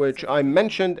 which I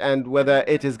mentioned, and whether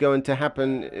it is going to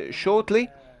happen shortly.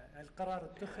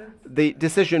 The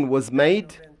decision was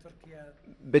made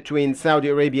between Saudi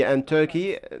Arabia and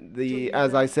Turkey.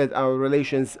 As I said, our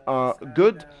relations are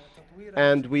good,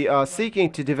 and we are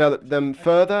seeking to develop them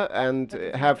further and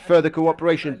have further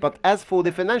cooperation. But as for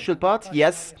the financial part,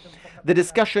 yes, the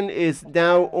discussion is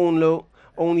now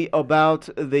only about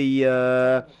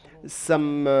the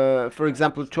for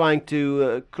example, trying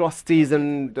to cross T's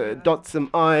and dot some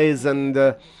I's, and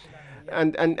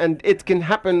it can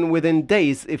happen within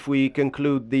days if we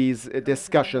conclude these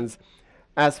discussions.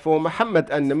 As for Mohammed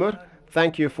Al-Nimr,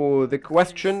 thank you for the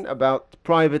question about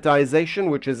privatization,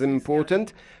 which is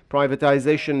important.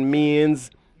 Privatization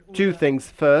means two things.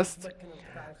 First,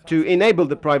 to enable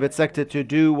the private sector to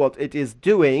do what it is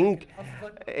doing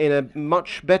in a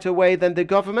much better way than the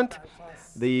government.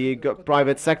 The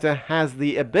private sector has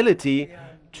the ability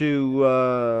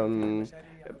to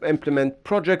implement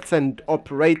projects and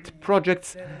operate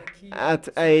projects at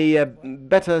a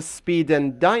better speed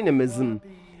and dynamism.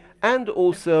 and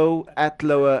also at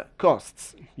lower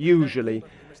costs, usually.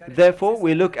 Therefore,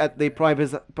 we look at the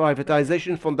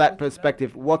privatization from that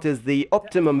perspective. What is the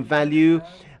optimum value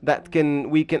that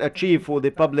we can achieve for the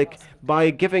public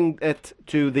by giving it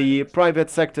to the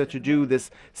private sector to do this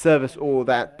service or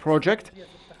that project?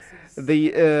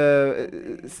 The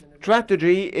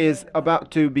strategy is about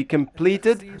to be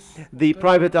completed. The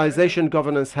privatization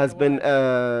governance has been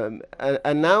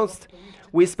announced.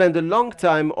 We spent a long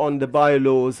time on the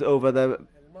bylaws over the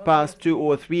past 2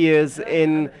 or 3 years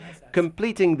in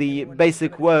completing the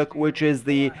basic work, which is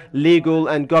the legal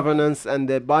and governance and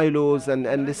the bylaws and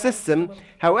the system.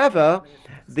 However,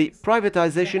 the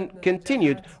privatization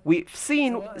continued. We've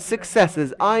seen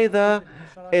successes either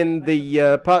in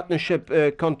the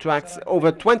partnership contracts.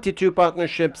 Over 22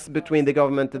 partnerships between the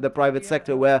government and the private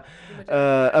sector were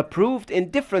approved in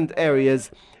different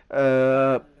areas,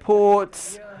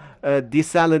 ports,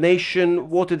 desalination,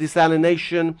 water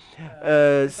desalination,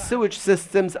 sewage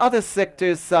systems, other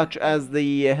sectors such as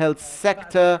the health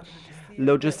sector,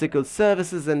 logistical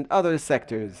services, and other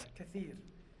sectors.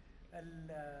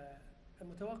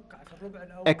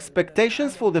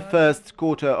 Expectations for the first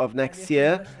quarter of next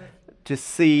year to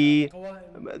see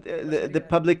the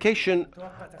publication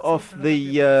of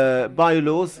the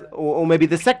bylaws, or maybe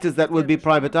the sectors that will be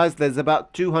privatized. There's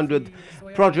about 200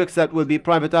 projects that will be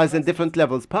privatized in different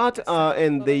levels. Part are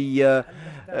in the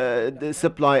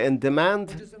supply and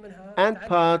demand, and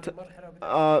part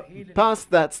are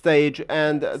past that stage,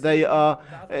 and they are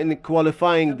in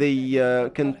qualifying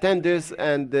the contenders,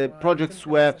 and the projects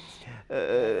were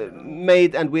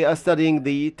made, and we are studying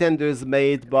the tenders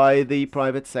made by the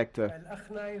private sector.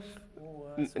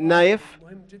 Naif,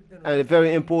 a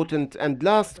very important and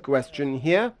last question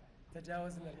here.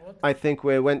 I think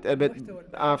we went a bit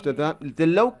after that. The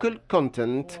local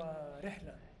content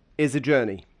is a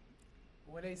journey,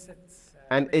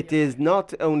 and it is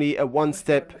not only a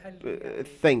one-step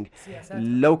thing.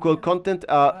 Local content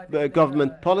are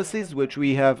government policies which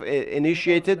we have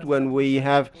initiated when we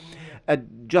have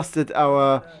adjusted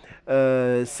our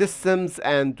systems,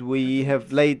 and we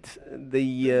have laid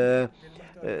the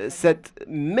set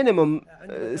minimum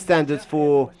standards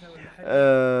for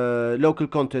local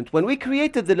content. When we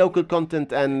created the local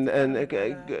content and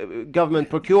government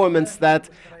procurements that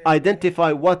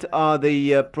identify what are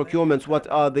the procurements, what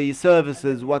are the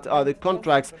services, what are the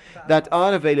contracts that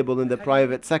are available in the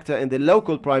private sector, in the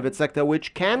local private sector,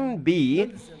 which can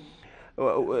be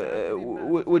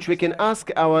which we can ask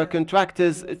our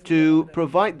contractors to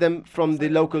provide them from the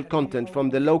local content, from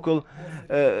the local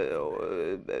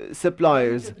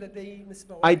suppliers.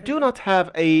 I do not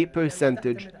have a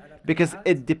percentage because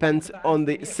it depends on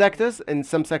the sectors. In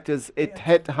some sectors it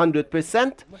hit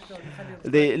 100%.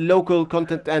 The Local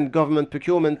Content and Government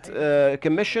Procurement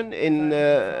Commission, in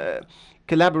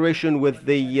collaboration with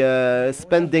the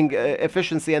spending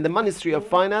efficiency and the Ministry of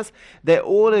Finance, they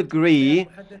all agree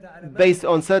based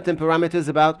on certain parameters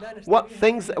about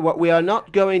what we are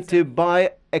not going to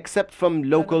buy except from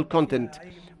local content,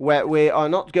 where we are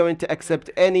not going to accept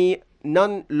any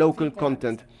non-local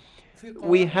content.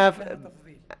 We have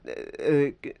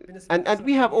and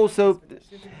we have also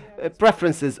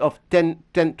preferences of 10,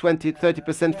 20,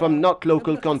 30% from not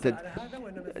local content.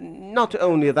 Not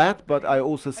only that, but I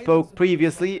also spoke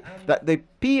previously that the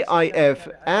PIF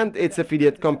and its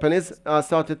affiliate companies are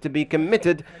started to be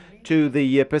committed to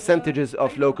the percentages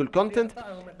of local content,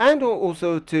 and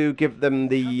also to give them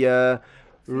the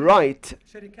right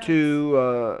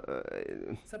to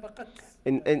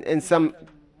in some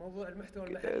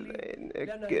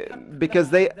because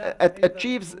they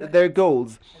achieves their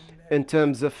goals in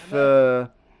terms of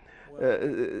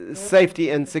safety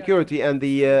and security and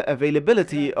the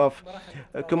availability of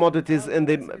commodities in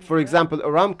the, for example,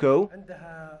 Aramco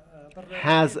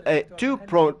has two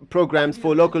programs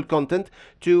for local content,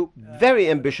 two very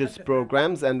ambitious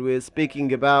programs, and we're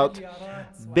speaking about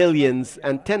billions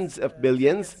and tens of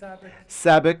billions.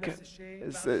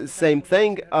 SABIC, same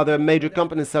thing. Other major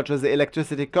companies such as the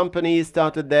electricity company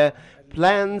started their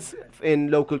plans in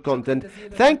local content.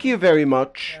 Thank you very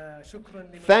much.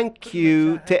 Thank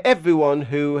you to everyone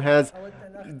who has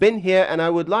been here, and I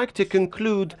would like to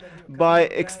conclude by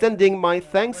extending my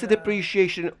thanks and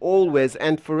appreciation always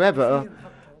and forever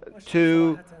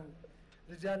to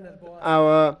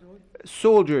our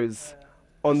soldiers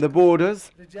on the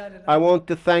borders. I want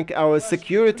to thank our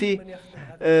security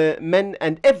men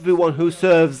and everyone who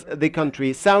serves the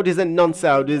country, Saudis and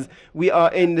non-Saudis. We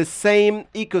are in the same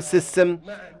ecosystem,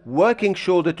 working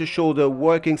shoulder to shoulder,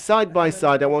 working side by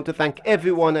side. I want to thank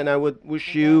everyone, and I would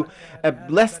wish you a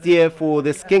blessed year for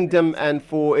this kingdom and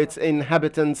for its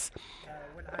inhabitants.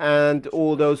 and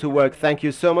all those who work. Thank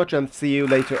you so much, and see you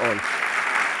later on.